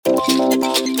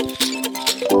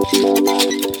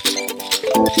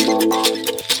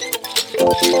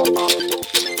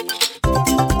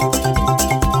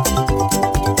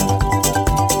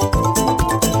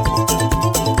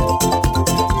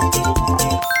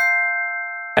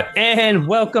And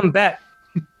welcome back.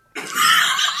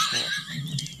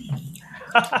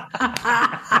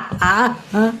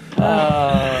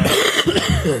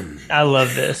 I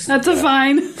love this. That's a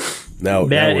fine. Now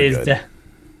we're good.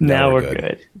 Now we're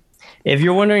good. If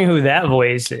you're wondering who that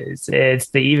voice is, it's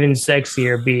the even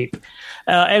sexier Beep.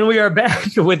 And we are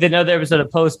back with another episode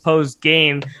of Post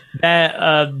Game.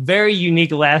 That very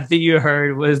unique laugh that you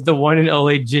heard was the one and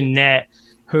only Jeanette,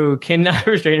 who cannot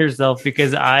restrain herself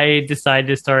because I decided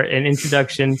to start an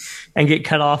introduction and get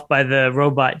cut off by the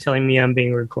robot telling me I'm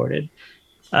being recorded.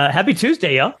 Happy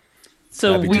Tuesday, y'all.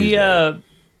 So Happy Tuesday.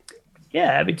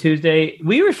 Happy Tuesday.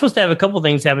 We were supposed to have a couple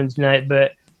things happen tonight,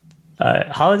 but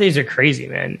holidays are crazy,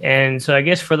 man. And so I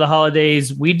guess for the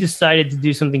holidays, we decided to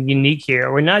do something unique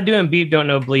here. We're not doing Beep, Don't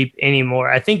Know Bleep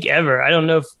anymore. I think ever. I don't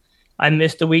know if I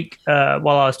missed a week while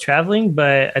I was traveling,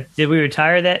 but did we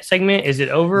retire that segment? Is it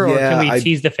over, or can we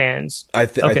tease the fans? I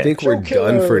think we're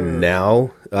done for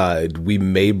now. We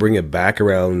may bring it back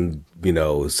around,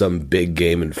 some big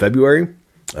game in February.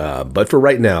 But for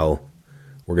right now,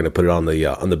 we're going to put it on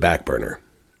the back burner.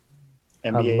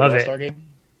 NBA love All-Star game?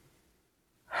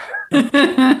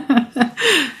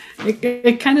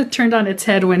 It kind of turned on its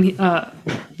head when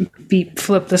Beep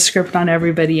flipped the script on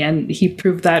everybody, and he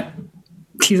proved that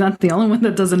he's not the only one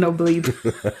that doesn't know bleep.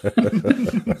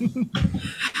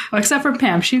 Except for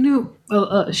Pam, she knew.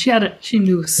 She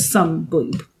knew some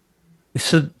bleep.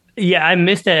 So yeah, I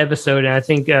missed that episode, and I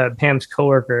think Pam's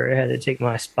coworker had to take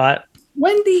my spot.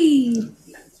 Wendy.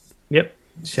 Yep.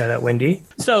 Shout out, Wendy.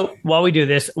 So while we do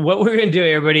this, what we're going to do,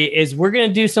 everybody, is we're going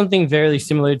to do something very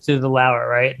similar to the Lauer,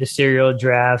 right? The serial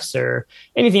drafts or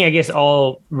anything, I guess,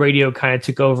 all radio kind of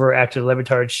took over after the Le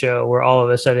Batard show, where all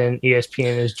of a sudden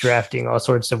ESPN is drafting all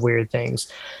sorts of weird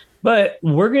things. But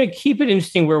we're going to keep it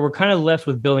interesting where we're kind of left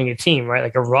with building a team, right?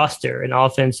 Like a roster, an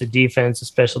offense, a defense, a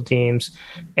special teams.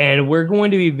 And we're going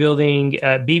to be building,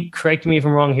 Beep, correct me if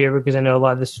I'm wrong here, because I know a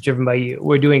lot of this is driven by you.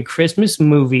 We're doing Christmas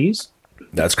movies.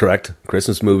 That's correct.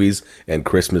 Christmas movies and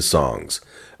Christmas songs.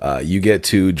 You get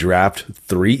to draft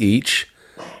 3 each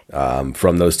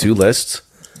from those 2 lists.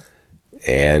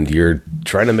 And you're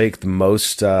trying to make the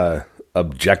most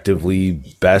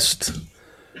objectively best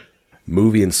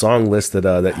movie and song list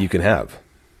that you can have.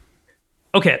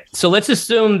 Okay, so let's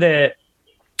assume that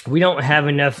we don't have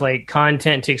enough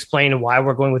content to explain why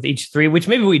we're going with each 3, which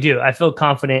maybe we do. I feel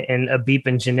confident in Beep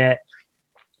and Jeanette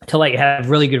to have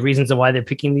really good reasons of why they're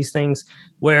picking these things,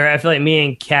 where I feel like me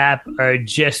and Cap are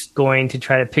just going to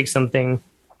try to pick something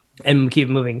and keep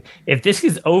moving. If this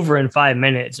is over in 5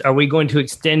 minutes, are we going to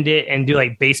extend it and do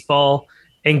baseball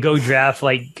and go draft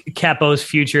Capo's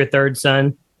future third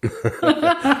son?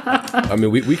 I mean,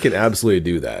 we can absolutely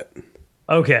do that.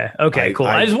 Okay, cool.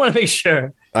 I just want to make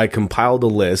sure. I compiled a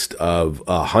list of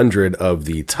 100 of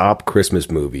the top Christmas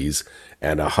movies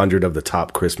and 100 of the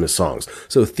top Christmas songs.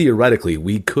 So theoretically,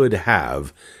 we could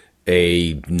have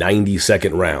a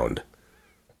 90-second round.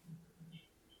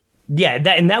 Yeah,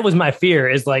 that was my fear,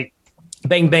 is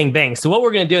bang, bang, bang. So what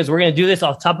we're going to do is we're going to do this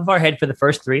off the top of our head for the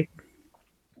first 3.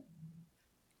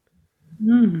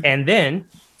 And then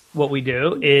what we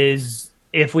do is,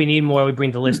 if we need more, we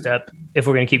bring the list up if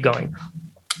we're going to keep going.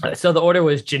 So the order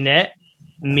was Jeanette,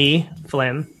 me,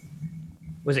 Flem.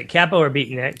 Was it Capo or Beep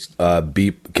next?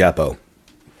 Beep, Capo.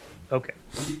 Okay.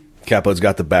 Capo's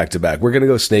got the back-to-back. We're going to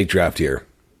go snake draft here.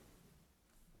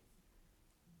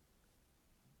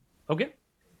 Okay.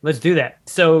 Let's do that.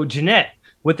 So Jeanette,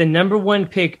 with the number 1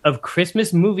 pick of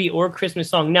Christmas movie or Christmas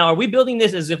song. Now, are we building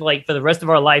this as if for the rest of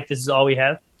our life, this is all we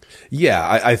have?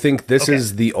 Yeah, I think this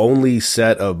is the only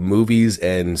set of movies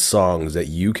and songs that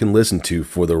you can listen to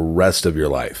for the rest of your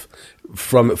life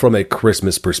from a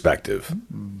Christmas perspective.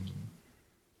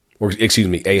 Or, excuse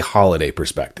me, a holiday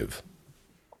perspective.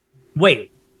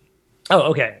 Wait. Oh,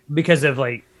 okay. Because of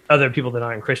other people that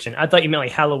aren't Christian. I thought you meant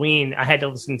Halloween. I had to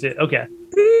listen to. Okay.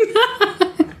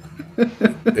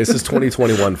 This is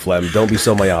 2021, Flem. Don't be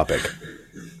so myopic.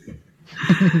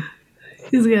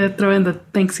 He's going to throw in the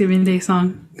Thanksgiving Day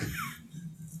song.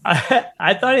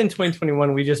 I thought in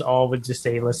 2021 we just all would just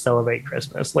say, let's celebrate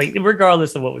Christmas,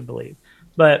 regardless of what we believe.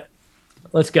 But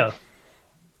let's go.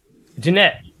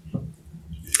 Jeanette,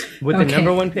 with the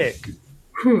number 1 pick.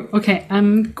 Okay,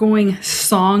 I'm going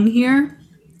song here.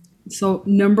 So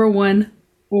number 1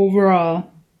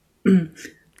 overall,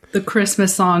 the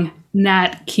Christmas song,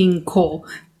 Nat King Cole.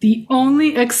 The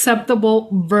only acceptable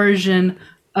version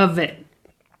of it.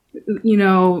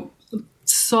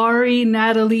 Sorry,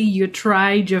 Natalie, you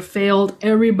tried, you failed.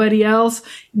 Everybody else,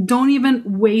 don't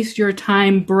even waste your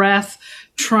time, breath,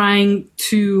 trying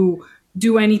to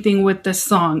do anything with this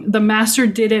song. The master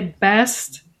did it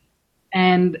best.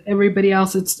 And everybody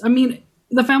else,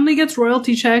 the family gets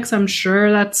royalty checks. I'm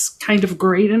sure that's kind of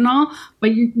great and all,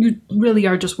 but you really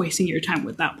are just wasting your time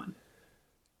with that one.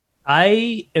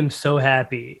 I am so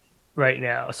happy right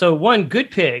now. So one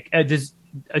good pick. Is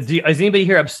anybody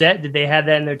here upset? Did they have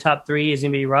that in their top 3? Is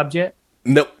anybody robbed yet?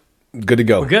 Nope. Good to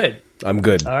go. We're good. I'm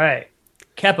good. All right.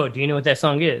 Capo, do you know what that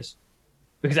song is?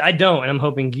 Because I don't, and I'm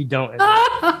hoping you don't.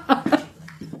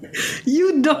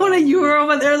 You don't, and you were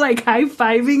over there like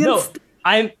high-fiving and No,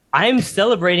 I'm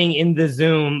celebrating in the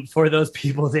Zoom for those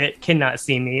people that cannot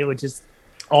see me, which is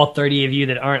all 30 of you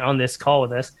that aren't on this call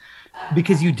with us,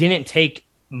 because you didn't take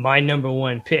my number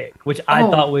 1 pick, which I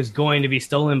thought was going to be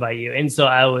stolen by you. And so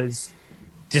I was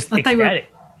just ecstatic.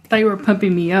 I thought you were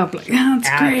pumping me up. Like, oh, it's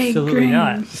great. Absolutely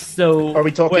not. So Are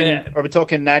we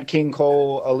talking Nat King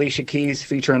Cole, Alicia Keys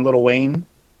featuring Lil Wayne?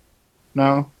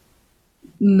 No?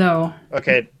 No.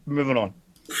 Okay, moving on.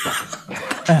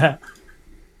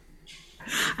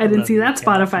 I didn't see that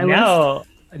Spotify list.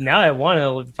 Now I want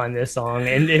to find this song,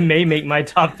 and it may make my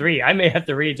top 3. I may have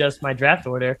to readjust my draft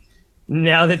order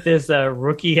now that this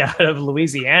rookie out of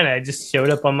Louisiana just showed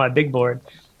up on my big board.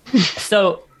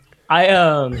 So I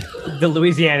the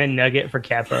Louisiana Nugget for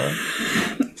Capo.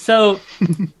 So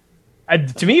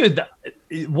to me, it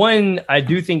was one. I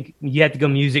do think you have to go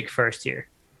music first here.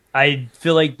 I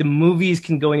feel like the movies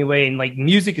can go anyway, and like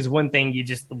music is one thing you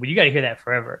got to hear that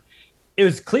forever. It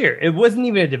was clear. It wasn't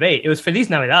even a debate. It was Feliz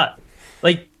Navidad.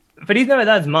 Like, Feliz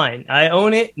Navidad is mine. I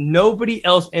own it. Nobody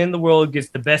else in the world gets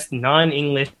the best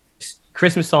non-English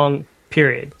Christmas song,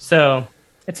 period. So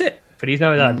that's it. Feliz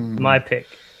Navidad, my pick.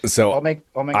 So I'll make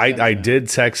I did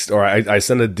text, or I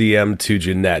sent a DM to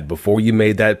Jeanette before you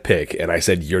made that pick, and I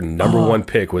said your number 1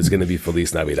 pick was going to be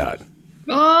Feliz Navidad.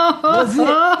 Yes.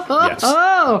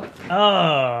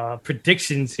 Oh,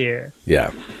 predictions here.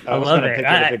 Yeah. I was love gonna it. pick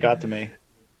it if it got to me.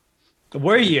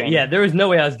 Were you? Yeah, there was no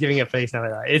way I was giving up Feliz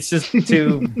Navidad. It's just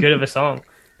too good of a song.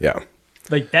 Yeah.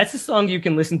 Like, that's a song you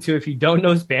can listen to if you don't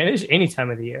know Spanish any time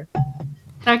of the year.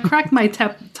 That cracked my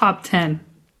top 10.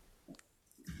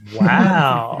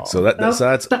 Wow. So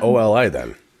that's OLI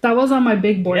then. That was on my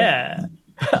big board. Yeah.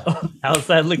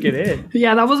 Outside looking in.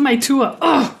 Yeah, that was my 2.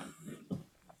 Oh.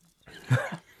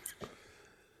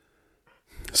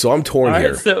 So I'm torn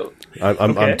here. So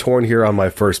I'm torn here on my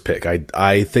first pick.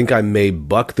 I think I may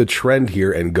buck the trend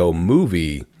here and go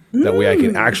movie. That way I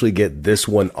can actually get this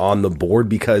one on the board,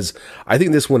 because I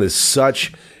think this one is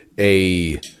such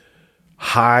a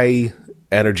high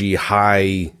energy,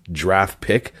 high draft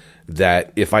pick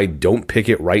that if I don't pick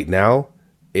it right now,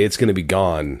 it's going to be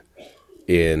gone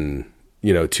in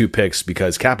 2 picks,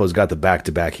 because Capo's got the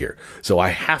back-to-back here. So I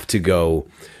have to go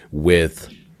with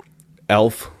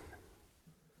Elf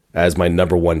as my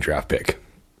number 1 draft pick.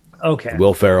 Okay.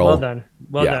 Will Ferrell. Well done.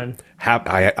 Well done.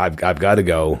 I've got to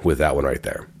go with that one right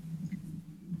there.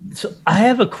 So I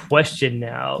have a question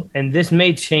now, and this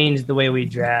may change the way we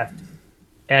draft.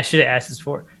 And I should have asked this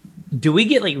before. Do we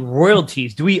get like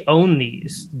royalties? Do we own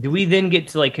these? Do we then get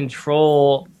to like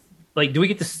control? Like, do we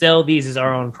get to sell these as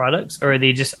our own products, or are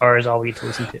they just ours all we get to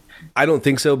listen to? I don't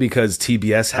think so, because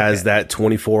TBS has that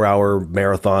 24-hour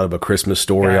marathon of A Christmas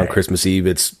Story on Christmas Eve.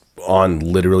 It's on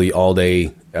literally all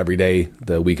day, every day,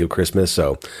 the week of Christmas.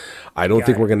 So I don't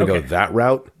think we're going to go that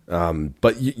route.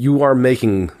 But you are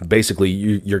making, basically,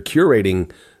 you're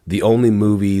curating the only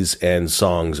movies and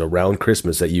songs around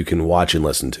Christmas that you can watch and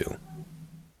listen to.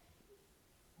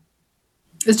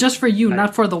 It's just for you,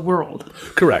 not for the world.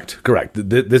 Correct.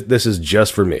 This is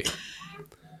just for me.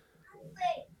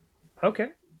 Okay.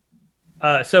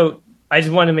 So I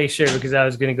just want to make sure, because I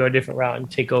was going to go a different route and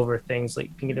take over things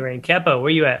like Pink of the Rain. Capo, where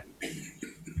you at?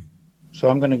 So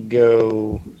I'm going to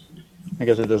go, I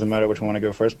guess it doesn't matter which one I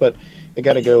go first, but I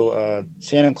got to go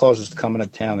Santa Claus is Coming to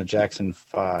Town, the Jackson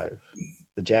 5.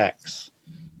 The Jacks.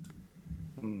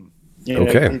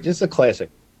 Okay. It's just a classic.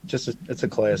 It's a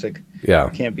classic. Yeah.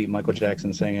 Can't beat Michael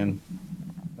Jackson singing.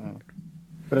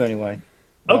 But anyway.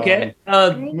 Okay.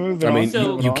 Moving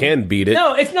on. You can beat it.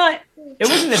 No, it's not. It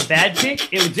wasn't a bad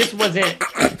pick. It just wasn't.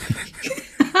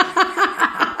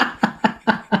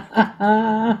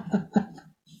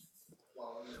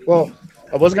 Well,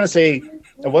 I was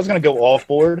gonna go off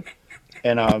board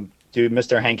and do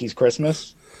Mr. Hanky's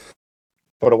Christmas,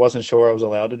 but I wasn't sure I was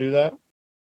allowed to do that.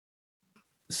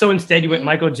 So instead, you went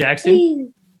Michael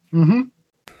Jackson? Mm-hmm.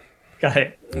 Got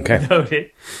it. Okay.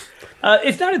 Noted.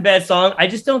 It's not a bad song. I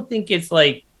just don't think it's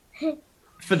like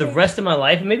for the rest of my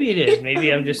life. Maybe it is. Maybe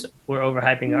we're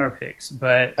overhyping our picks.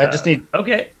 But I just need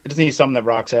something that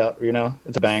rocks out.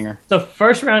 It's a banger. So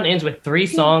first round ends with 3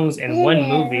 songs and 1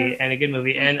 movie, and a good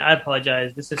movie. And I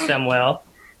apologize. This is Samuel,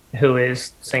 who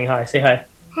is saying hi. Say hi.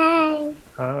 Hi.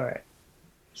 All right.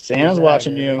 Santa's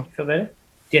watching you. Feel better?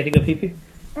 Do you have to go pee-pee?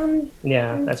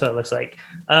 Yeah, that's what it looks like.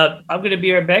 I'm going to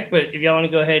be right back, but if y'all want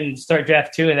to go ahead and start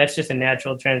draft 2, and that's just a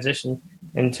natural transition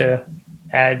into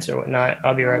ads or whatnot,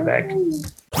 I'll be right back.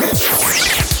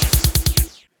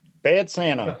 Bad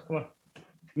Santa. Come on.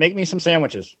 Make me some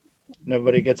sandwiches.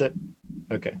 Nobody gets it?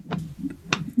 Okay.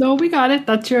 No, we got it.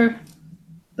 That's your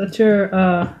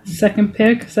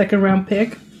second round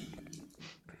pick.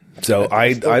 So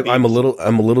I'm a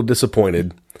little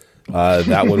disappointed.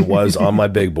 That one was on my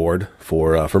big board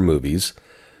for movies.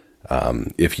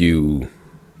 If you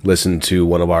listen to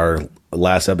one of our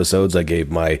last episodes, I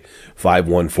gave my 5,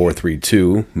 1, 4, 3,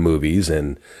 2 movies,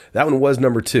 and that one was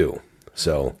number 2.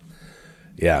 So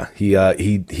yeah, he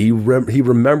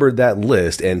remembered that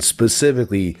list and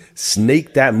specifically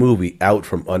snaked that movie out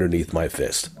from underneath my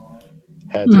fist.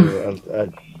 Had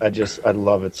to. I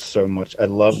love it so much. I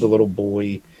love the little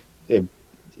boy.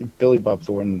 Billy Bob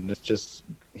Thornton.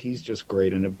 He's just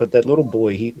great in it. But that little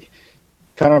boy, he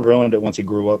kind of ruined it once he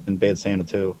grew up in Bad Santa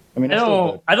too. I mean,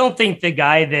 I don't think the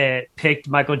guy that picked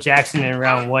Michael Jackson in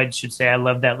round 1 should say I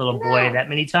love that little boy that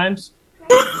many times.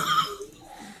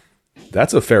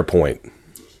 That's a fair point.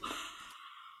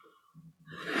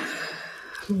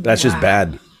 That's just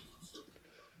bad.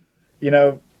 You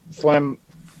know, Flem,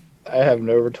 I have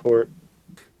no retort.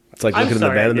 It's like looking at the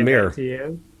man in the mirror.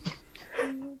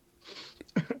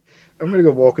 I'm going to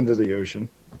go walk into the ocean.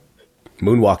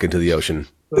 Moonwalk into the ocean.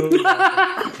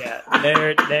 Yeah,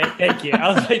 there, thank you.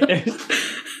 I was like,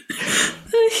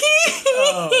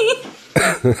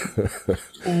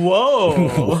 whoa.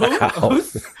 Wow.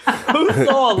 Who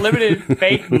saw a limited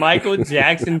fake Michael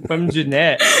Jackson from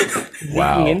Jeanette?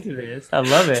 Wow. Looking into this. I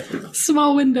love it.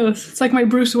 Small windows. It's like my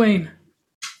Bruce Wayne.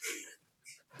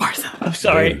 Martha. I'm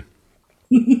sorry.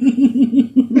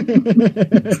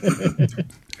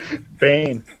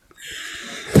 Bane.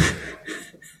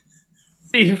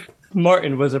 Steve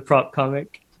Martin was a prop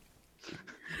comic.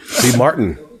 Steve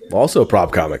Martin, also a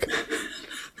prop comic.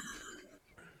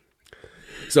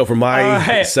 So for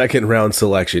my second round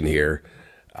selection here,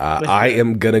 I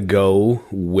am going to go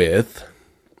with...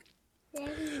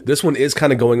 This one is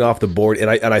kind of going off the board, and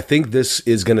I think this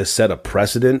is going to set a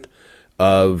precedent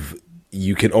of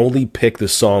you can only pick the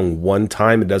song one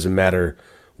time. It doesn't matter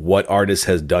what artist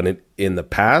has done it in the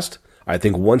past. I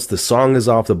think once the song is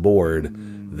off the board,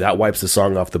 that wipes the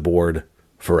song off the board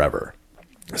forever.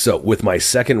 So with my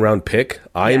second round pick,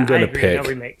 I'm going to pick...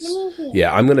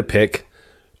 I'm going to pick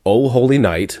Oh Holy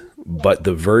Night, but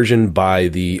the version by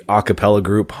the a cappella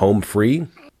group Home Free.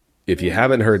 If you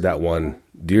haven't heard that one,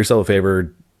 do yourself a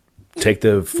favor, take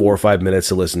the 4 or 5 minutes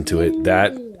to listen to it.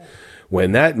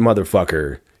 When that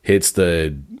motherfucker hits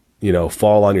the,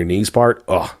 fall on your knees part,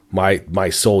 my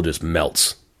soul just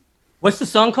melts. What's the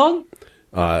song called?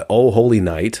 Oh Holy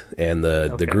Night, and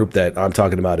the group that I'm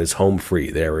talking about is Home Free.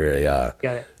 They're a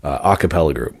a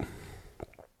cappella group.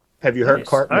 Have you heard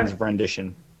Cartman's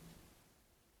rendition?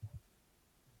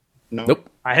 No. Nope.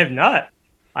 I have not.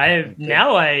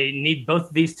 Now I need both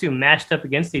of these two mashed up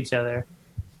against each other.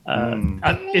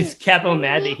 Is Capo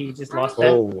mad that he just lost that?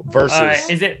 Oh, versus.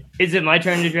 Is it my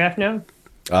turn to draft now?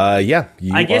 Yeah,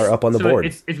 you are up on the board.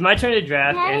 It's my turn to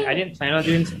draft, and I didn't plan on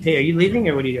doing. Hey, are you leaving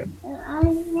or what are you doing?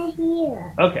 I'm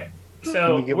here. Okay,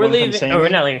 so we're leaving. Oh, we're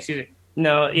not leaving. Excuse me.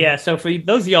 No, yeah. So for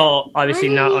those of y'all, obviously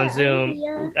not on Zoom,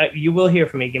 you will hear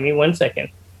from me. Give me 1 second.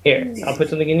 Here, I'll put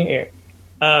something in your ear.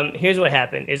 Here's what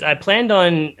happened: is I planned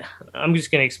on. I'm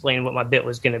just going to explain what my bit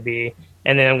was going to be,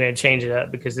 and then I'm going to change it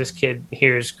up because this kid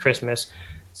hears Christmas.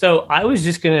 So I was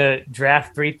just going to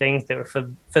draft 3 things that were for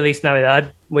Feliz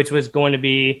Navidad, which was going to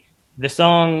be the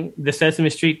song, the Sesame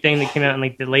Street thing that came out in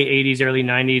like the late 80s, early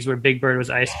 90s, where Big Bird was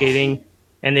ice skating.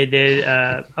 And they did,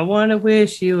 I want to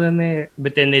wish you a Merry...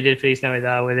 But then they did Feliz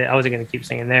Navidad with it. I wasn't going to keep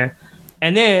singing there.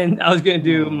 And then I was going to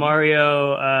do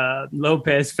Mario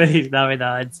Lopez Feliz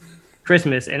Navidad's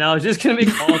Christmas. And I was just going to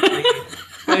make all 3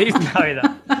 Feliz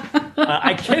Navidad.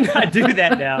 I cannot do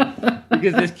that now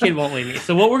because this kid won't leave me.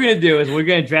 So what we're going to do is we're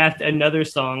going to draft another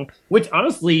song, which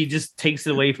honestly just takes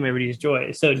it away from everybody's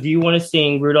joy. So do you want to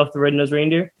sing Rudolph the Red-Nosed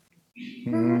Reindeer?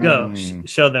 Go.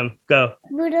 Show them. Go.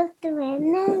 Rudolph the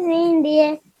Red-Nosed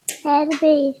Reindeer had a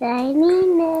big shiny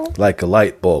nose. Like a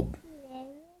light bulb.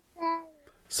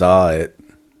 Saw it.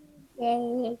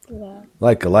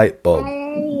 Like a light bulb.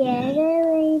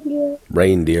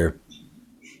 Reindeer.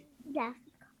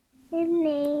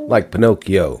 Like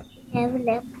Pinocchio.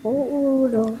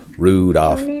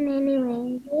 Rudolph.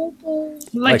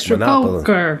 Like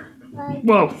poker.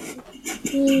 Whoa.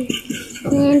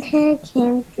 Santa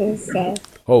came to say,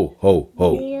 Ho, ho,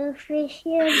 ho. you fish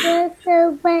your bill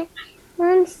so bright,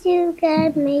 once you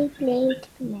got me late.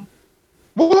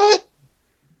 What?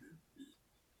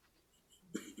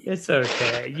 It's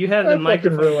okay. You have the fucking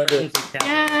microphone. ruined it.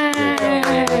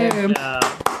 Yay!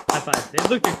 High five.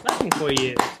 Look, they're clapping for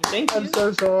you. Thank you. I'm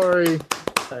so sorry.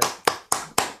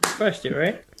 Crushed it,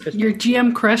 right? Your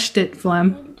GM crushed it,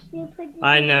 Flem.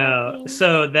 I know.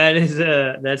 So that is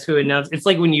that's who announced. It's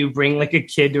like when you bring like a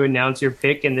kid to announce your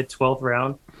pick in the 12th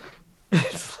round.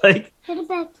 It's like, Put it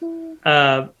back to you.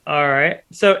 all right.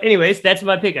 So, anyways, that's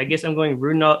my pick. I guess I'm going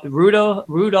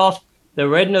Rudolph the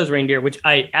Red-Nosed Reindeer, which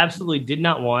I absolutely did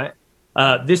not want.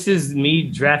 This is me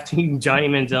drafting Johnny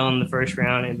Manziel in the first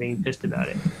round and being pissed about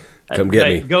it. Come get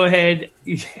me. Go ahead.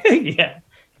 Yeah.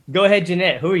 Go ahead,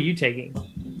 Jeanette. Who are you taking?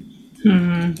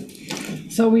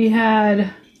 So we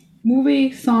had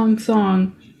movie,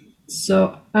 song.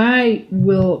 So I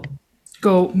will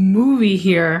go movie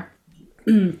here.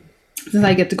 Since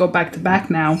I get to go back to back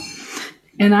now.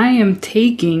 And I am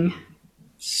taking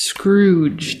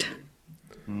Scrooged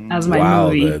as my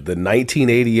movie. The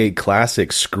 1988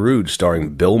 classic Scrooge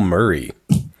starring Bill Murray.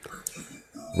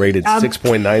 Rated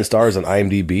 6.9 stars on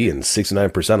IMDb and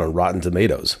 69% on Rotten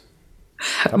Tomatoes.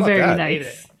 How about Very that?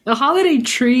 nice. A holiday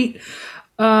treat.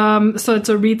 So it's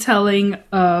a retelling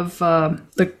of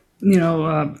the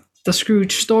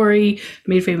Scrooge story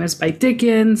made famous by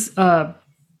Dickens.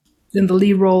 In the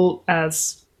lead role,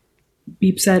 as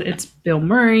Beep said, it's Bill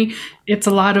Murray. It's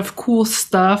a lot of cool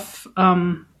stuff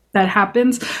that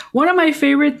happens. One of my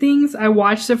favorite things, I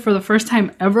watched it for the first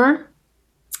time ever.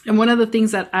 And one of the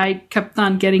things that I kept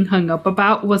on getting hung up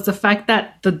about was the fact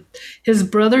that his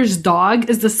brother's dog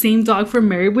is the same dog from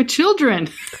Married with Children.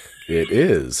 It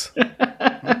is.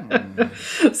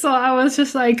 So I was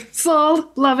just like,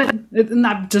 sold, love it.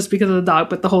 Not just because of the dog,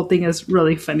 but the whole thing is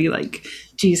really funny. Like,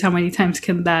 geez, how many times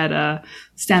can that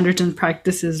standards and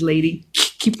practices lady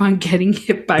keep on getting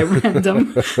hit by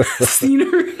random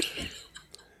scenery?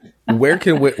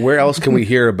 Where else can we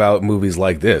hear about movies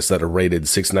like this that are rated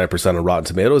 69% on Rotten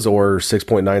Tomatoes or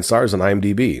 6.9 stars on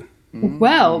IMDb?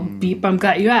 Well, Beep, I'm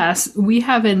glad you asked. We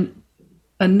have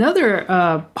another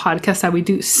podcast that we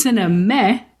do,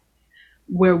 Cinema,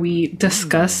 where we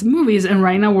discuss movies. And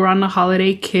right now we're on a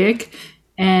holiday kick.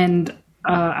 And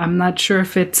I'm not sure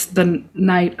if it's the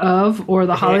night of or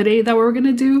the holiday that we're going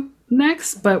to do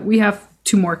next, but we have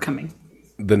 2 more coming.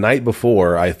 The night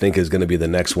before, I think, is going to be the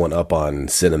next one up on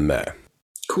Cinema.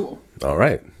 Cool. All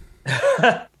right.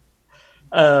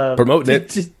 Promoting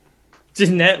it.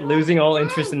 Jeanette losing all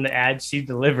interest in the ad she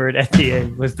delivered at the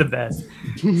end was the best.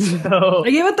 So,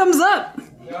 I gave a thumbs up.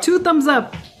 2 thumbs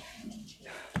up.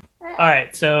 all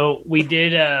right, so we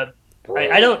did. I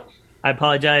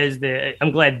apologize.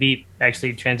 I'm glad Beep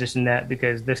actually transitioned that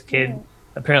because this kid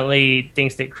apparently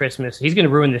thinks that Christmas. He's going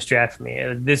to ruin this draft for me.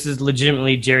 This is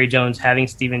legitimately Jerry Jones having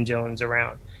Stephen Jones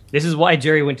around. This is why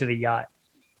Jerry went to the yacht.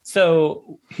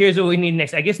 So here's what we need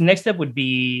next. I guess next up would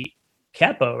be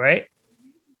Capo, right?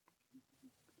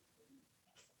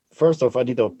 First off, I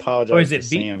need to apologize Or is to it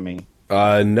B? Sammy.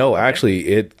 No, actually,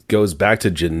 it goes back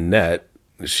to Jeanette.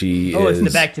 She is...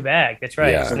 It's the back-to-back. That's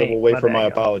right. Yeah. So we'll wait for my bad,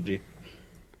 y'all. apology.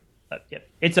 Yep.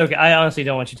 It's okay. I honestly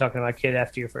don't want you talking to my kid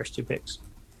after your first 2 picks.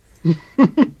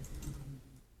 Go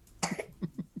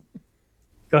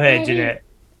ahead, Jeanette.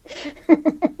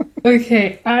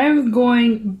 Okay, I'm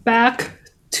going back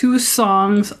 2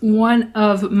 songs. One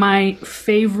of my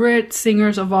favorite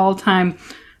singers of all time,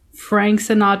 Frank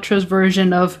Sinatra's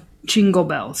version of Jingle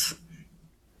Bells.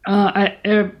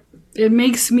 It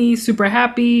makes me super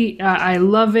happy. I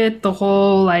love it. The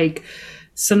whole like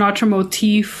Sinatra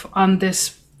motif on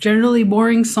this generally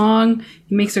boring song.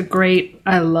 He makes it great.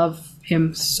 I love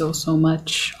him so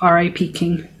much. R.I.P.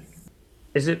 King.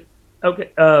 Is it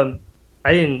okay?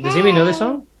 I didn't. Does anybody know this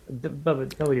song?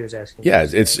 Bubba, nobody was asking. Yeah,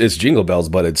 it's Jingle Bells,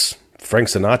 but it's Frank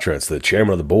Sinatra. It's the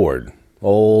chairman of the board.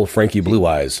 Old Frankie Blue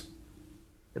Eyes.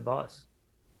 The boss.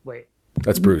 Wait.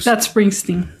 That's Bruce. That's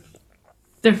Springsteen.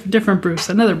 Different Bruce.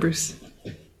 Another Bruce.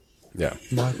 Yeah.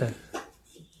 Martha.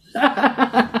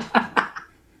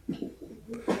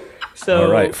 So,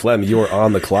 All right, Flem, you are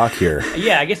on the clock here.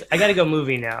 Yeah, I guess I got to go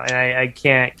movie now, and I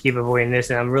can't keep avoiding this,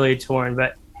 and I'm really torn.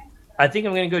 But I think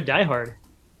I'm going to go Die Hard.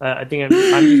 I think I'm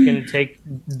just going to take,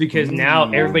 because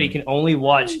now everybody can only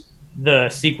watch the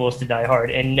sequels to Die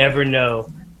Hard and never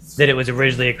know that it was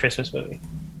originally a Christmas movie.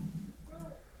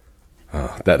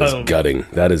 Oh, that is Boom. gutting.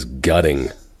 That is gutting.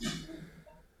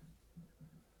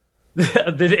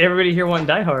 Did everybody here want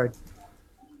Die Hard?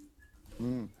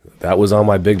 That was on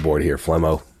my big board here,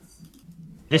 Flemo.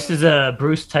 This is a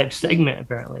Bruce type segment,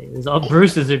 apparently. There's all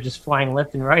Bruces are just flying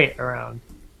left and right around.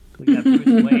 We got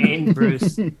Bruce Wayne,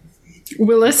 Bruce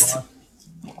Willis.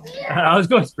 I was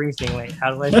going Springsteen. Wait,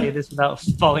 how do I say this without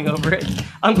falling over it?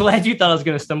 I'm glad you thought I was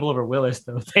going to stumble over Willis,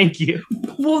 though. Thank you.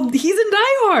 Well, he's in Die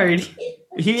Hard.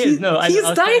 He is. No, he's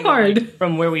Die Hard. Like,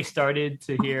 from where we started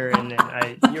to here, and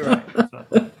then you're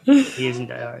right. He is in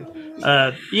Die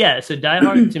Hard. Yeah, so Die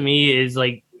Hard to me is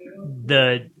like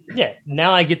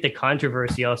now I get the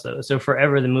controversy also. So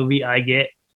forever the movie I get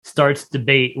starts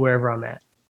debate wherever I'm at.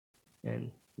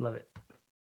 And love it.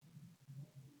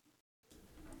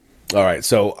 All right,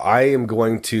 so I am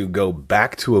going to go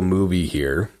back to a movie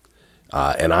here,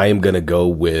 and I am going to go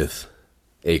with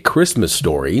A Christmas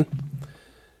Story.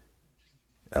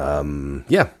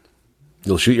 Yeah,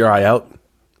 you'll shoot your eye out.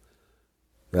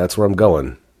 That's where I'm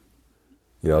going.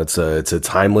 You know, it's a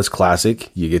timeless classic.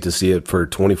 You get to see it for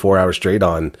 24 hours straight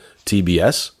on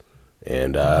TBS,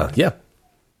 and yeah,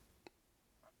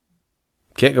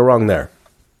 can't go wrong there.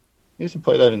 You used to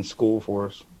play that in school for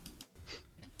us.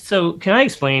 So can I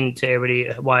explain to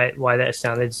everybody why that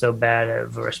sounded so bad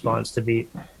of a response to Beat?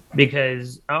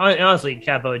 Because honestly,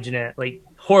 Capo and Jeanette, like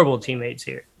horrible teammates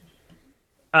here.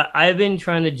 I've been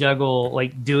trying to juggle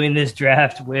like doing this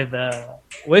draft with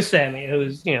Sammy,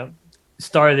 who's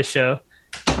star of the show,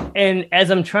 and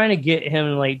as I'm trying to get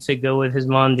him like to go with his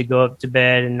mom to go up to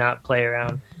bed and not play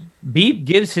around, Beep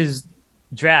gives his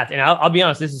draft, and I'll be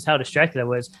honest, this is how distracted I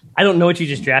was. I don't know what you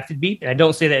just drafted, Beep, and I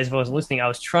don't say that as if I was listening. I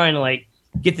was trying to like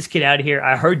get this kid out of here.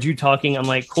 I heard you talking. I'm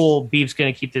like, cool, Beep's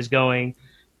gonna keep this going.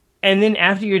 And then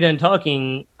after you're done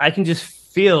talking, I can just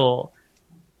feel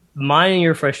mine and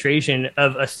your frustration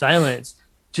of a silence.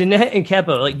 Jeanette and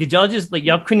Capo, like, did y'all just like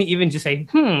y'all couldn't even just say,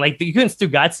 like you couldn't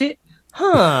Stugatz it?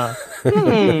 Huh.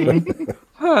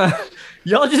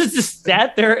 Y'all just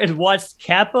sat there and watched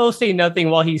Capo say nothing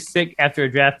while he's sick after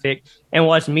a draft pick and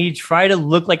watched me try to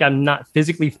look like I'm not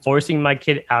physically forcing my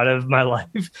kid out of my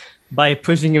life by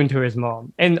pushing him to his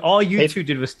mom. And all you two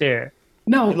did was stare.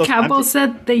 No, hey, look, Capo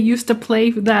said they used to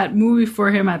play that movie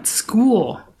for him at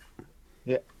school.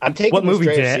 Yeah, I'm taking what this movie,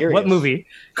 draft Jeanette? serious. What movie?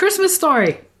 Christmas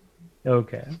Story.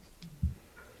 Okay.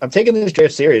 I'm taking this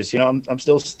draft serious. I'm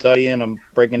still studying. I'm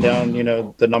breaking down,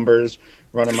 the numbers,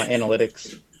 running my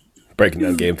analytics. Breaking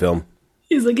down game film.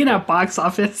 He's looking at box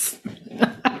office.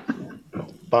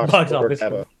 Box office.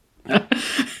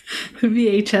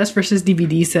 VHS versus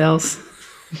DVD sales.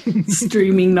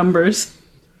 Streaming numbers.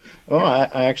 Oh,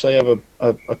 I actually have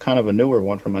a kind of a newer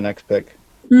one for my next pick.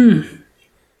 Yeah.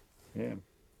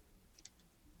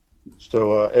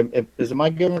 So, is it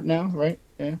my go now, right?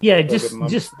 Yeah, just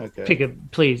pick a,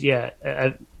 please. Yeah.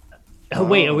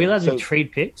 Wait, are we allowed to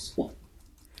trade picks?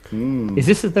 Is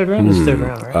this the third round? This is the third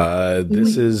round, right?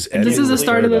 This is the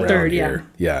start of the third, here.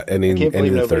 Yeah, ending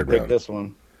the third round. This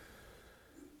one.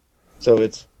 So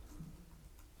it's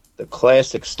the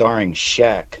classic starring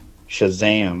Shaq,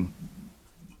 Shazam.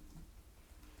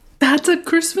 That's a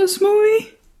Christmas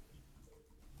movie?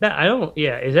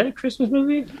 Is that a Christmas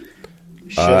movie?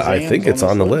 I think it's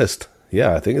on the list.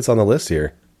 Yeah, I think it's on the list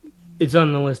here. It's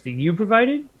on the list that you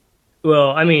provided?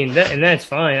 Well, I mean, that's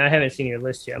fine. I haven't seen your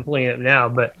list yet. I'm pulling it up now,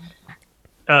 but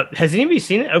has anybody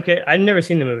seen it? Okay, I've never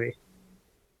seen the movie.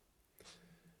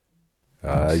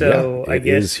 So I guess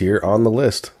it is here on the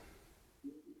list.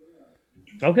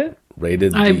 Okay.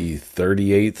 Rated the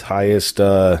 38th highest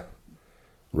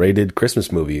rated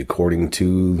Christmas movie, according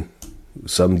to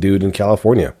some dude in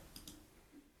California.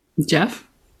 Jeff?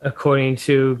 According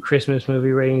to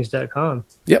ChristmasMovieRatings.com.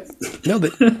 Yep. Nailed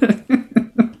it.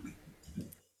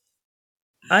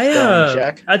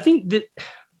 I think that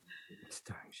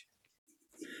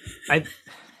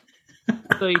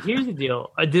so here's the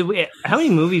deal. How many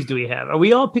movies do we have? Are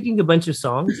we all picking a bunch of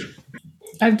songs?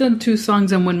 I've done 2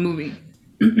 songs and 1 movie.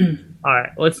 All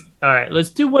right, let's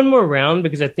do one more round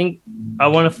because I think I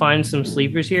want to find some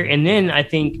sleepers here, and then I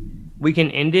think we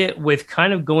can end it with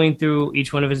kind of going through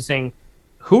each one of us and saying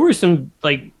who are some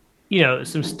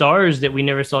some stars that we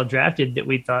never saw drafted that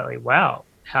we thought like, wow,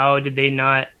 how did they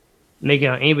not make it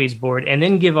on anybody's board, and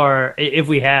then give our, if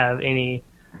we have any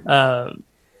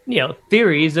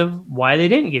theories of why they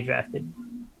didn't get drafted.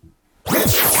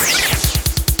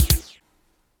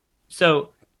 So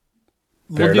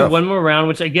we'll do one more round,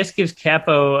 which I guess gives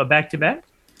Capo a back-to-back.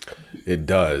 It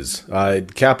does.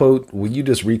 Capo, will you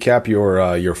just recap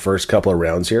your first couple of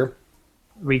rounds here?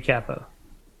 Recapo.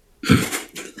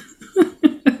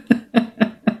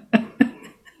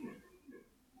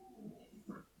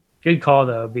 Good call,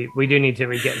 though. We do need to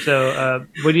recap. So,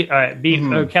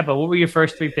 Capo, what were your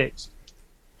first 3 picks?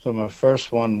 So my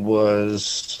first one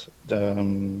was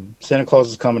Santa Claus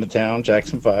is Coming to Town,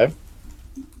 Jackson 5.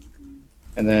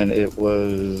 And then it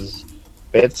was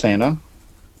Bad Santa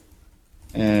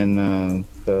and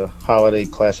the holiday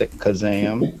classic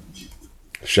Kazam.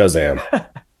 Shazam.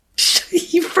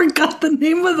 You forgot the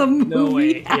name of the movie. No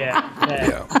way. Yeah.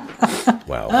 Yeah.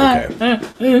 Wow.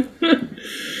 Okay.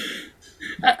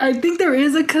 I think there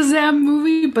is a Kazam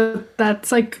movie, but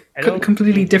that's like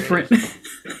completely different.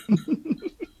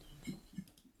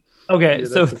 Okay, Yeah,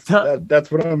 so that's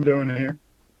what I'm doing here.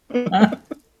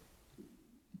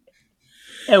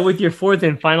 and with your fourth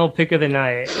and final pick of the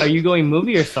night, are you going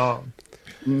movie or song?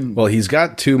 Well, he's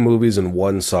got 2 movies and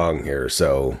 1 song here,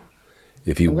 so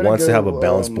if he wants to have a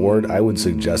balanced board, I would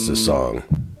suggest a song.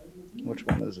 Which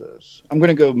one is this? I'm going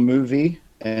to go movie,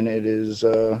 and it is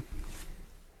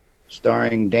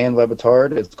starring Dan Le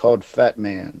Batard. It's called Fat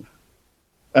Man.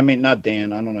 I mean, not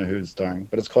Dan. I don't know who's starring,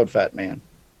 but it's called Fat Man.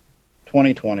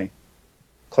 2020.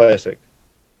 Classic.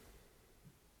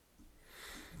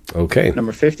 Okay.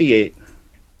 Number 58.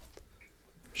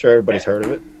 Sure, everybody's heard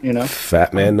of it, you know?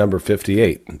 Fat Man number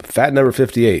 58. Fat number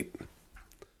 58.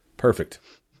 Perfect.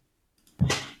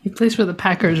 He plays for the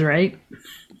Packers, right?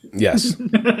 Yes.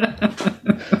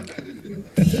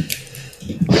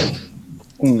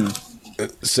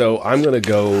 So I'm going to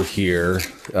go here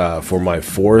for my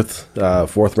fourth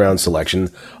round selection.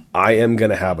 I am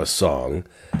going to have a song,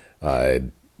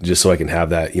 just so I can have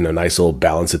that nice little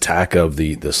balance attack of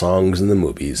the songs and the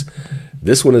movies.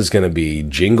 This one is going to be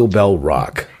Jingle Bell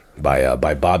Rock by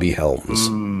Bobby Helms.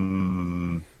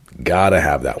 Gotta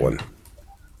have that one.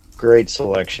 Great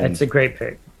selection. That's a great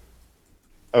pick.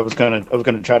 I was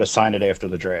gonna try to sign it after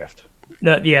the draft.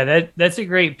 No, yeah, that's a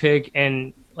great pick,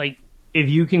 and like if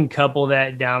you can couple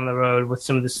that down the road with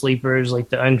some of the sleepers, like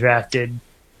the undrafted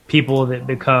people that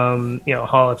become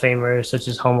Hall of Famers, such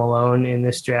as Home Alone in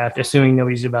this draft, assuming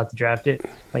nobody's about to draft it,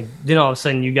 like then all of a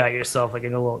sudden you got yourself like a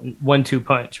little 1-2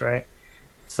 punch, right?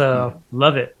 So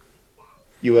love it.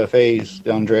 UFAs,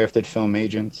 the undrafted film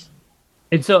agents.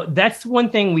 And so that's one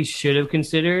thing we should have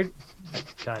considered.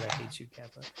 God, I hate you,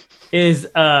 Kappa. Is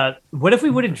what if we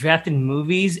would have drafted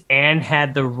movies and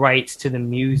had the rights to the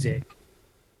music,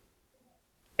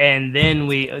 and then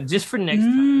we just for next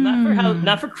time,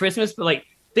 not for Christmas, but like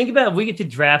think about if we get to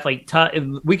draft like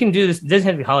we can do this. It doesn't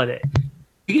have to be holiday.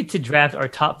 We get to draft our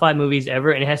top 5 movies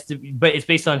ever, and it has to be, but it's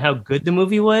based on how good the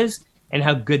movie was and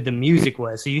how good the music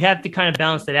was. So you have to kind of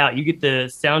balance that out. You get the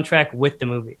soundtrack with the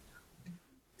movie.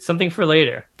 Something for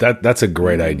later. That's a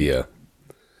great idea.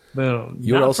 Boom.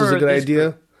 You know what else is a good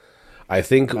idea? I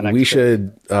think we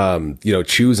should,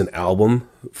 choose an album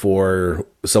for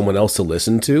someone else to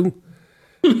listen to.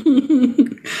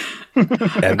 And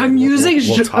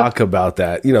we'll talk about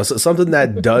that. So something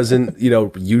that doesn't,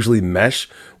 usually mesh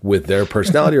with their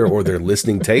personality or their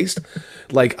listening taste.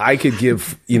 Like I could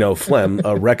give, Flem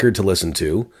a record to listen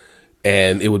to,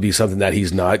 and it would be something that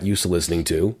he's not used to listening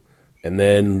to, and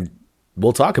then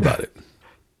we'll talk about it.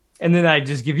 And then I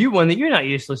just give you one that you're not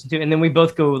used to listening to, and then we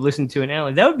both go listen to an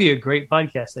alley. That would be a great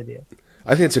podcast idea.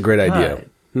 I think it's a great idea.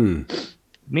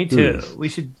 Me too. We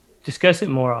should discuss it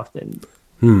more often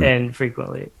and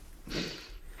frequently.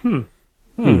 I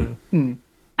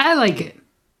like it.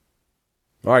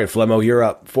 All right, Flemo, you're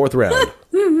up. 4th round.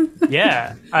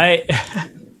 Yeah.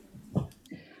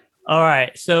 All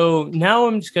right. So now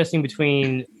I'm discussing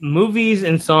between movies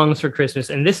and songs for Christmas,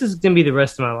 and this is going to be the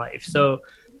rest of my life. So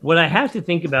what I have to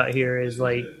think about here is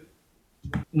like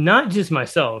not just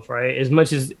myself, right? As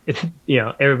much as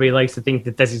everybody likes to think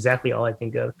that that's exactly all I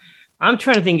think of. I'm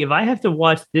trying to think if I have to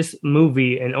watch this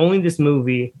movie and only this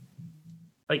movie,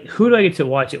 like who do I get to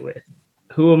watch it with?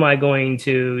 Who am I going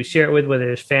to share it with?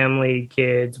 Whether it's family,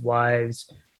 kids,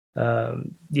 wives, I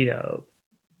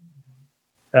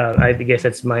guess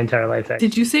that's my entire life. Actually.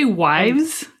 Did you say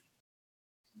wives?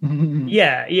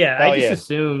 Yeah. I just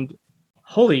assumed.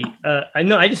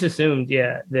 I just assumed,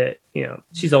 that,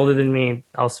 she's older than me.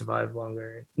 I'll survive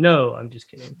longer. No, I'm just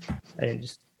kidding.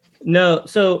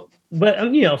 So, but,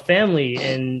 family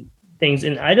and things.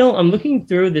 And I'm looking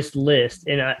through this list,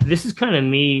 and this is kind of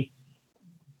me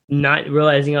not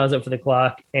realizing I was up for the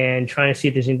clock and trying to see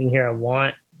if there's anything here I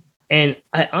want. And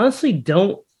I honestly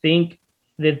don't think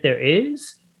that there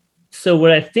is. So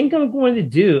what I think I'm going to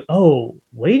do,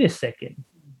 wait a second.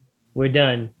 We're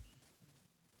done.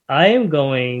 I am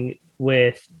going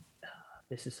with,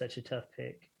 this is such a tough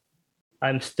pick.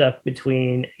 I'm stuck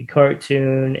between a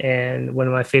cartoon and one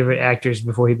of my favorite actors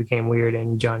before he became weird,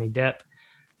 and Johnny Depp.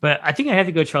 But I think I have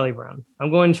to go Charlie Brown. I'm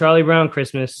going Charlie Brown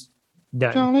Christmas.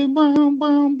 Done. Charlie Brown,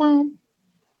 Brown, Brown.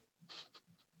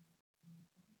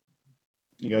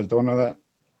 You guys don't know that?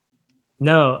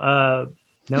 No.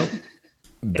 Nope.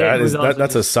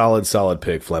 That's a solid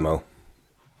pick, Flemo.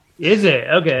 Is it?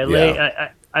 Okay.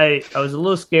 Yeah. I was a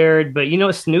little scared, but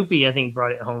Snoopy I think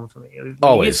brought it home for me.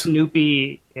 Always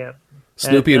Snoopy, yeah.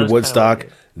 Snoopy That and was Woodstock,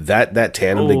 kinda that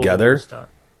tandem Oh, together, stop.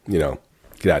 get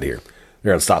out of here.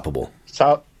 They're unstoppable.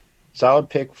 Solid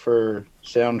pick for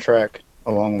soundtrack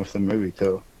along with the movie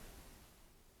too.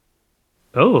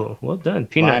 Oh, well done.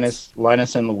 Peanuts.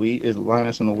 Linus and Louise is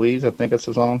Linus and Louise. I think it's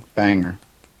the song. Banger.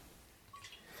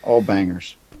 All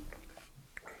bangers.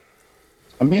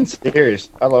 I'm being serious.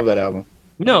 I love that album.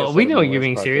 No, we know on the you're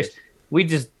being last serious. podcast. We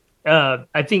just,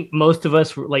 I think most of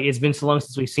us, it's been so long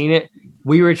since we've seen it.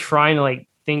 We were trying to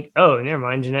think, oh, never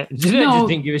mind, Jeanette. Jeanette No. just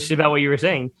didn't give a shit about what you were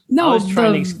saying. No, I was trying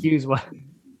to the- excuse why.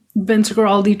 Vince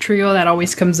Guaraldi trio that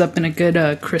always comes up in a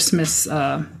good Christmas,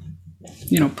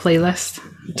 playlist.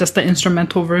 Just the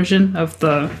instrumental version of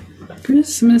the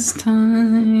Christmas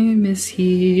time is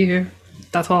here.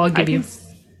 That's all I'll give you.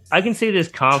 I can say this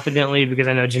confidently because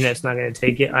I know Jeanette's not going to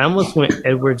take it. I almost went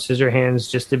Edward Scissorhands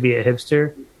just to be a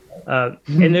hipster.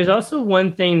 And there's also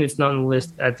one thing that's not on the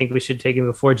list I think we should take in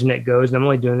before Jeanette goes, and I'm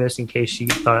only doing this in case she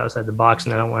thought outside the box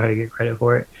and I don't want her to get credit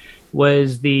for it,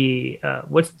 was the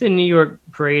what's the New York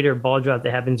parade or ball drop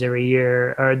that happens every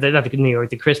year, or not the New York,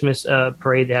 the Christmas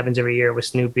parade that happens every year with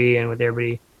Snoopy and with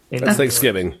everybody. That's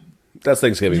Thanksgiving. That's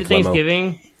Thanksgiving. Is it Flemo.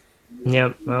 Thanksgiving?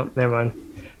 Yep. Well, never mind.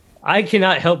 I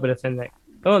cannot help but offend that.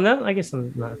 Oh, no, I guess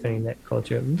I'm not offending that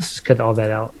culture. Let's just cut all that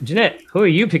out. Jeanette, who are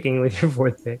you picking with your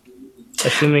fourth pick?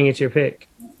 Assuming it's your pick.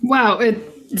 Wow.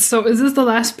 So is this the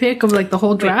last pick of the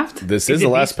whole draft? This Is is it the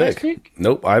last Beast's pick.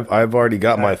 Nope, I've already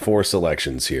got my 4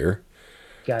 selections here.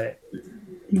 Got it.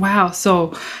 Wow.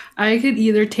 So I could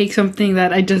either take something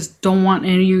that I just don't want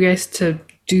any of you guys to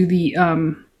do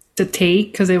to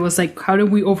take because it was how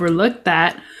did we overlook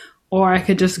that? Or I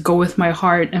could just go with my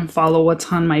heart and follow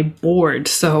what's on my board.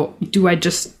 So do I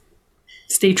just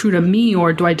stay true to me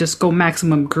or do I just go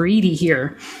maximum greedy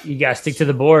here? You got to stick to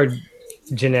the board,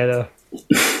 Janetta.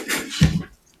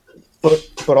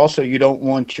 But also you don't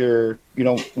want your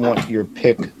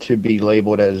pick to be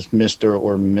labeled as Mr.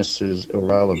 or Mrs.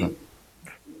 Irrelevant.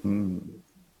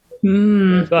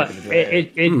 But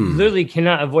it literally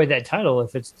cannot avoid that title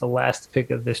if it's the last pick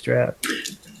of this draft.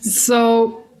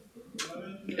 So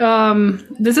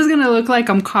this is going to look like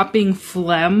I'm copying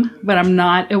Phlegm, but I'm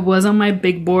not. It was on my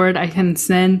big board. I can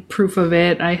send proof of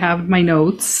it. I have my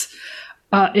notes.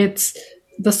 It's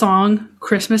the song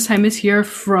Christmas Time is Here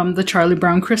from the Charlie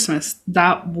Brown Christmas.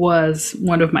 That was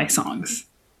one of my songs.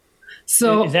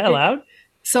 So Is that allowed?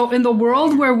 So in the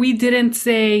world where we didn't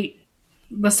say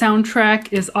the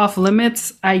soundtrack is off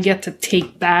limits, I get to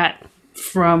take that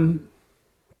from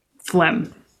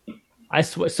Phlegm. I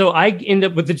swear. So I end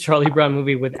up with the Charlie Brown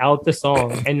movie without the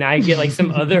song, and I get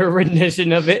some other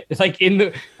rendition of it,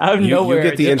 out of nowhere.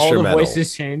 get the all the instrumental.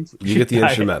 voices change. You get the Got it.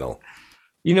 instrumental.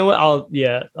 You know what?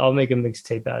 I'll make a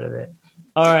mixtape out of it.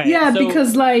 All right. Yeah, so-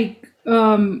 because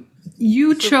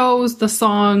you chose the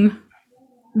song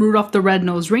Rudolph the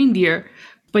Red-Nosed Reindeer,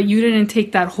 but you didn't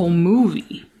take that whole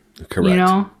movie.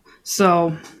 Correct.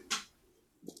 So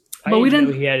I but we didn't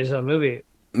know didn't- he had his own movie.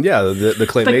 Yeah, the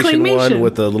claymation claymation. one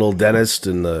with the little dentist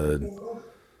and the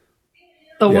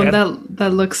the one Yeah. that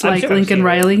looks I'm like sure I've Lincoln seen it.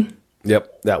 Riley.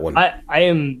 Yep, that one.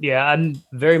 I'm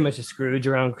very much a Scrooge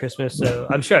around Christmas, so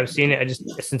I'm sure I've seen it. I just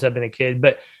since I've been a kid.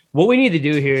 But what we need to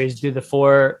do here is do the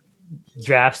 4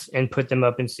 drafts and put them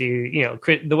up and see,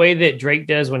 the way that Drake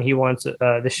does when he wants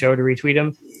the show to retweet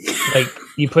him.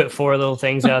 You put 4 little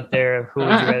things out there of who would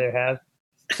you rather have.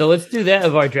 So let's do that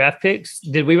of our draft picks.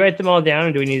 Did we write them all down,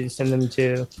 or do we need to send them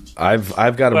to? I've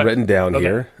got them What? written down Okay.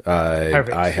 here.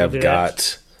 Perfect. I have We'll do that.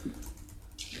 got.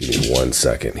 Give me 1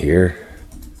 second here.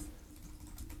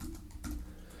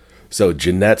 So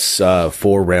Jeanette's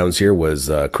 4 rounds here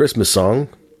was Christmas Song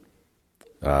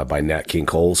by Nat King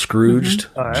Cole, Scrooged,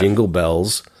 All right. Jingle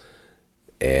Bells,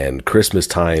 and Christmas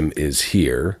Time is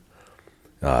Here.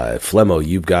 Flemo,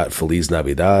 you've got Feliz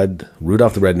Navidad,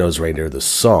 Rudolph the Red-Nosed Reindeer, the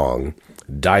song,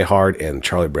 Die Hard, and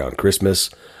Charlie Brown Christmas.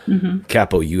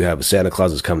 Capo, you have Santa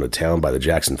Claus is Coming to Town by the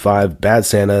Jackson 5, Bad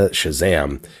Santa,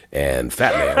 Shazam, and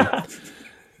Fat Man.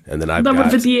 And then I've Number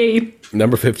got 58.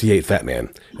 number 58, Fat Man.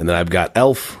 And then I've got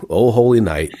Elf, Oh Holy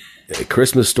Night, A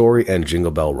Christmas Story, and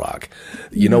Jingle Bell Rock.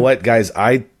 You know what, guys?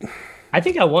 I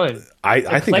think I won. think I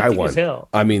Eclectic won. as hell.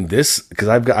 I mean, this because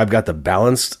I've got the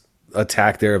balanced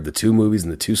attack there of the 2 movies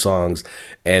and the 2 songs,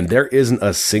 and there isn't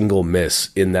a single miss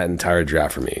in that entire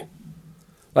draft for me.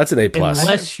 That's an A plus.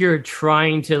 Unless you're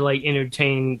trying to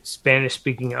entertain Spanish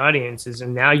speaking audiences,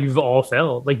 and now you've all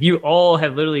failed. You all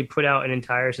have literally put out an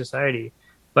entire society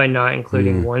by not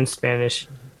including one Spanish.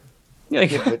 Do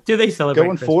they celebrate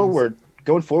Going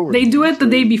Christmas? forward. They do it the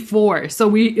day before, so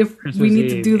we Christmas need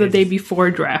to Eve do the is- day before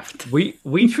draft. We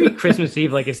treat Christmas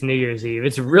Eve like it's New Year's Eve.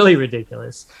 It's really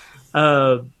ridiculous.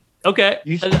 Okay,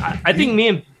 You- I think me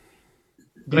and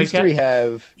Go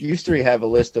ahead, You three have a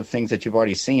list of things that you've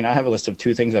already seen. I have a list of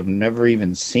 2 things I've never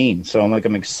even seen. So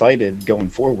I'm excited going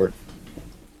forward.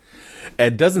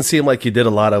 It doesn't seem like you did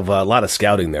a lot of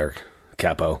scouting there,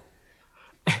 Capo.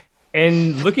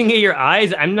 And looking at your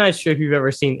eyes, I'm not sure if you've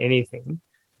ever seen anything.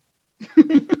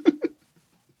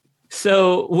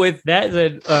 So with that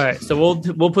said, all right. So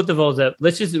we'll put the votes up.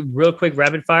 Let's just real quick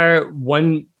rapid fire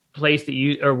one place that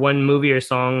you or one movie or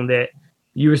song that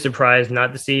you were surprised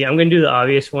not to see. I'm going to do the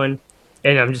obvious one,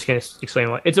 and I'm just going to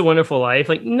explain why. It's a Wonderful Life.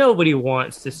 Like nobody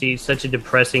wants to see such a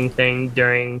depressing thing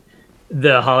during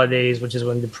the holidays, which is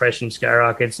when depression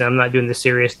skyrockets. And I'm not doing the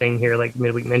serious thing here, like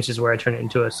midweek mentions, where I turn it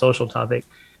into a social topic.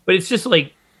 But it's just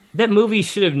like that movie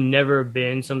should have never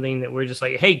been something that we're just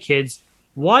like, hey, kids,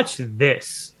 watch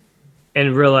this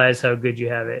and realize how good you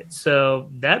have it. So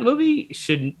that movie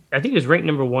I think it was ranked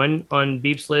number 1 on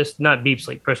Beep's list, not Beep's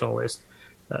like personal list,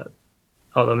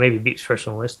 although maybe Beep's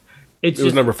personal list. It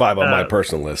was number 5 on my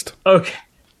personal list. Okay.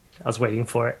 I was waiting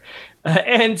for it.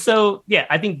 And so, yeah,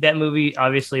 I think that movie,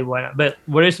 obviously, why not? But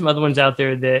what are some other ones out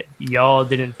there that y'all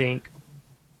didn't think?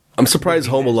 I'm surprised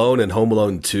Home Alone and Home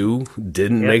Alone 2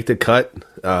 didn't make the cut.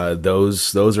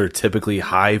 Those are typically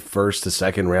high first to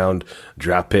second round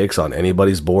draft picks on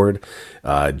anybody's board.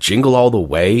 Jingle All the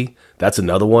Way, that's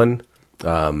another one.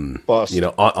 Arnold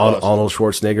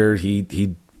Schwarzenegger,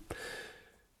 he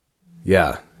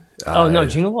no,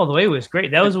 Jingle All the Way was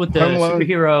great. That was with the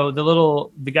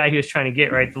superhero, the guy he was trying to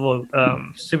get, right? The little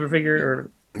super figure or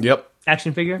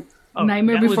action figure.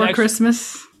 Nightmare Before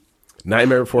Christmas.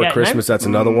 Nightmare Before Christmas, that's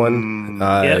another one.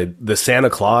 The Santa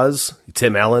Claus,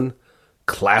 Tim Allen,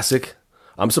 classic.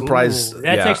 I'm surprised. Ooh,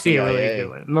 that's actually a really good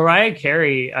one. Mariah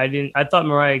Carey, I thought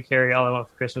Mariah Carey, All I Want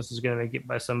for Christmas was going to make it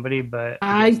by somebody, but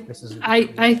I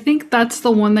think that's the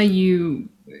one that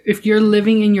if you're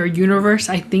living in your universe,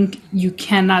 I think you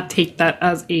cannot take that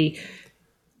as a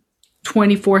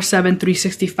 24/7,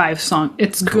 365 song.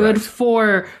 It's good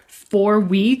for 4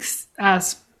 weeks.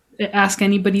 Ask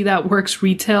anybody that works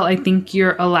retail. I think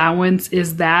your allowance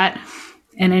is that,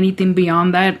 and anything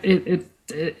beyond that,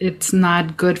 it's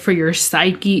not good for your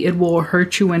psyche. It will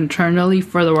hurt you internally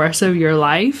for the rest of your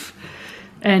life,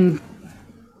 and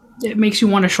it makes you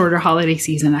want a shorter holiday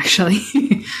season, actually.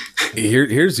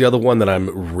 Here's the other one that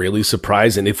I'm really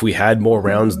surprised, and if we had more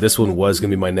rounds, this one was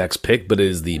going to be my next pick, but it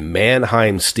is the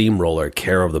Mannheim Steamroller,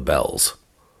 Care of the Bells.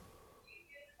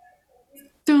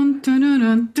 Dun, dun,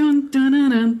 dun, dun, dun,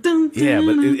 dun, dun, yeah,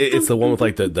 but it's the one with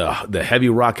like the heavy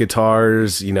rock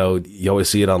guitars. You know, you always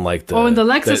see it on like and the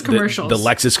Lexus commercials. The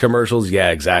Lexus commercials.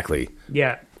 Yeah, exactly.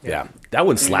 Yeah. That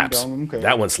one slaps. Okay.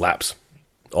 That one slaps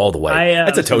all the way.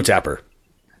 That's a toe tapper.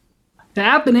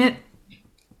 Tapping it.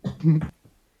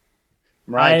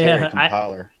 Mariah Carey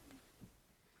compiler.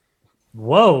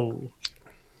 Whoa.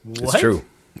 What?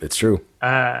 It's true.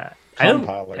 I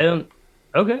don't.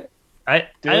 Okay.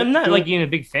 I'm not like being a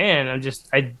big fan.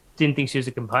 I didn't think she was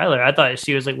a compiler. I thought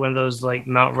she was like one of those like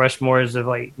Mount Rushmores of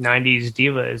like 90s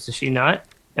divas. Is she not?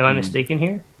 Am I mistaken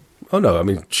here? Oh no, I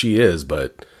mean she is,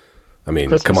 but I mean,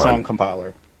 Christmas come on. Song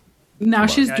compiler. Now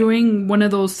she's doing one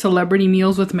of those celebrity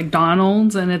meals with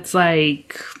McDonald's, and it's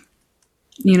like,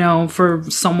 for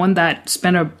someone that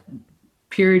spent a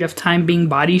period of time being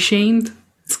body shamed,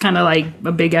 it's kind of like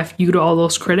a big F you to all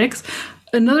those critics.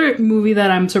 Another movie that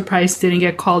I'm surprised didn't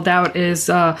get called out is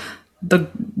the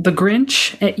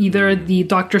Grinch, either the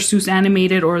Dr. Seuss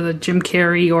animated or the Jim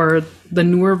Carrey or the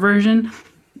newer version.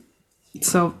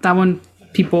 So that one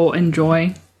people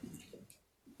enjoy.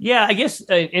 Yeah, I guess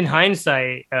in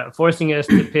hindsight, forcing us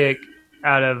to pick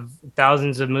out of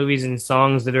thousands of movies and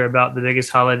songs that are about the biggest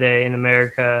holiday in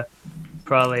America,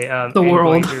 probably the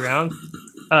world. Around.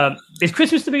 Is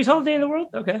Christmas the biggest holiday in the world?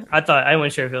 Okay. I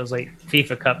wasn't sure if it was like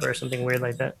FIFA Cup or something weird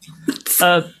like that.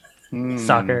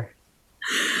 Soccer.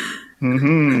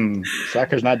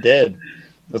 Soccer's not dead.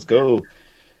 Let's go.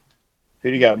 Who do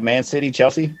you got? Man City,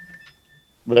 Chelsea?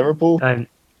 Liverpool? I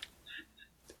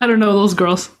don't know those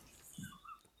girls.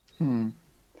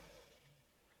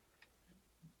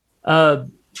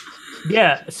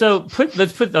 Yeah, so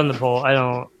let's put it on the poll. I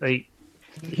don't like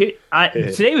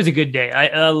today was a good day.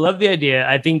 I love the idea.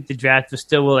 I think the draft was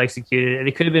still well executed, and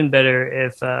it could have been better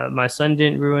if my son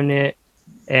didn't ruin it,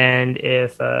 and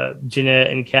if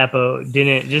Jeanette and Capo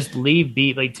didn't just leave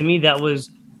Beep. Like to me, that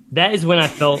is when I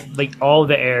felt like all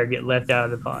the air get left out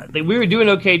of the pod. Like we were doing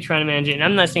okay trying to manage it, and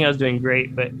I'm not saying I was doing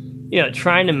great, but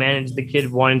trying to manage the kid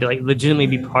wanting to like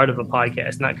legitimately be part of a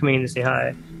podcast, not coming in to say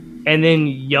hi, and then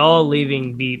y'all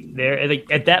leaving Beep there. Like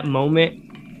at that moment,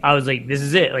 I was like, this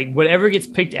is it. Like, whatever gets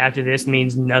picked after this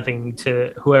means nothing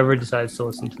to whoever decides to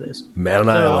listen to this. Man,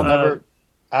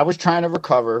 I was trying to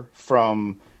recover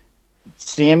from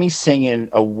Sammy singing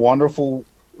a wonderful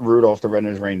Rudolph the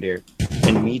Red-Nosed Reindeer,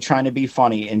 and me trying to be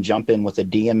funny and jump in with a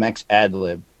DMX ad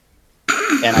lib,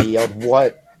 and I yelled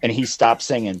 "What?" and he stopped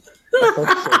singing. I felt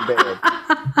so bad.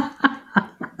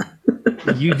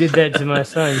 You did that to my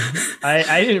son.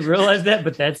 I didn't realize that,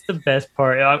 but that's the best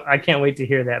part. I can't wait to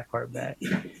hear that part back.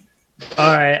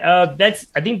 All right,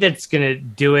 I think that's gonna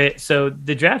do it. So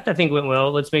the draft I think went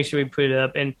well. Let's make sure we put it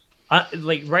up. And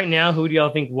like right now, who do y'all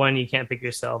think won? You can't pick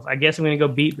yourself. I guess I'm gonna go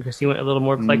Beat because he went a little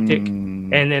more eclectic.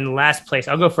 And then last place,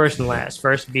 I'll go first and last.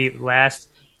 First Beat, last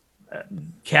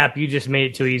Cap. You just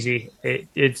made it too easy.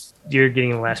 You're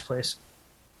getting in last place.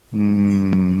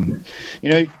 You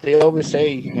know, they always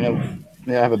say, you know,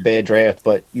 they have a bad draft,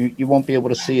 but you won't be able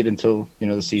to see it until, you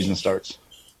know, the season starts.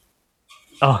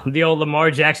 Oh, the old Lamar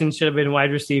Jackson should have been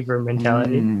wide receiver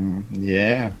mentality.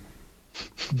 Yeah.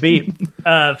 Beat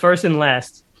first and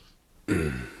last.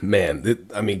 Man,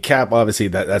 I mean, Cap, obviously,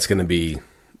 that's going to be...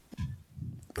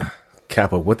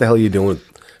 Kappa, what the hell are you doing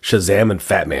with Shazam and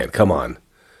Fat Man? Come on.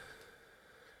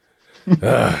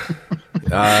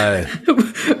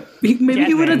 Maybe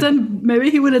he would have done.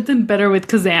 Maybe he would have done better with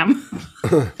Kazam.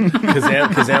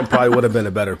 Kazam probably would have been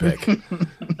a better pick.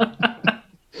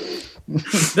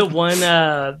 The one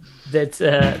that's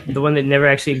the one that never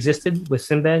actually existed with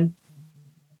Sinbad.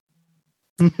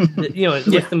 You know,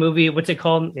 what's the movie? What's it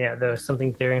called? Yeah, the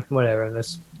something theory. Whatever.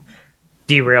 This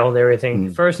derailed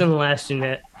everything. First and last,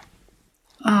 Jeanette.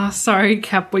 Sorry,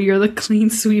 Cap, but you're the clean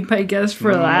sweep, I guess,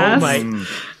 for last.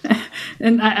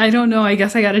 And I don't know. I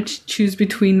guess I gotta choose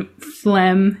between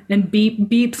Phlegm and Beep.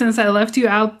 Beep, since I left you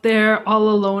out there all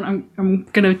alone, I'm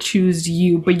gonna choose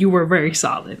you. But you were very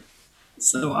solid,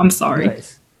 so I'm sorry.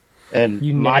 Nice. And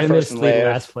my first and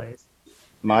last place.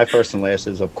 My first and last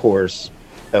is, of course,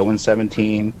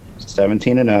 0-17,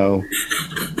 17-0.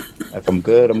 If I'm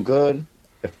good, I'm good.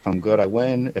 If I'm good, I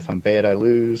win. If I'm bad, I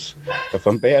lose. If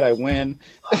I'm bad, I win.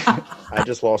 I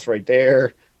just lost right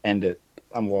there. End it.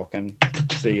 I'm walking.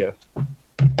 See ya.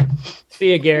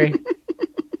 See ya, Gary.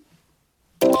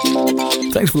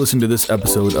 Thanks for listening to this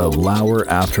episode of Lauer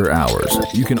After Hours.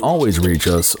 You can always reach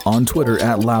us on Twitter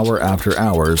at Lauer After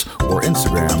Hours or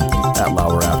Instagram at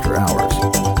Lauer After Hours.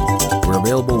 We're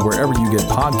available wherever you get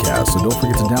podcasts, so don't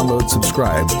forget to download,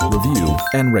 subscribe, review,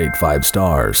 and rate 5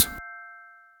 stars.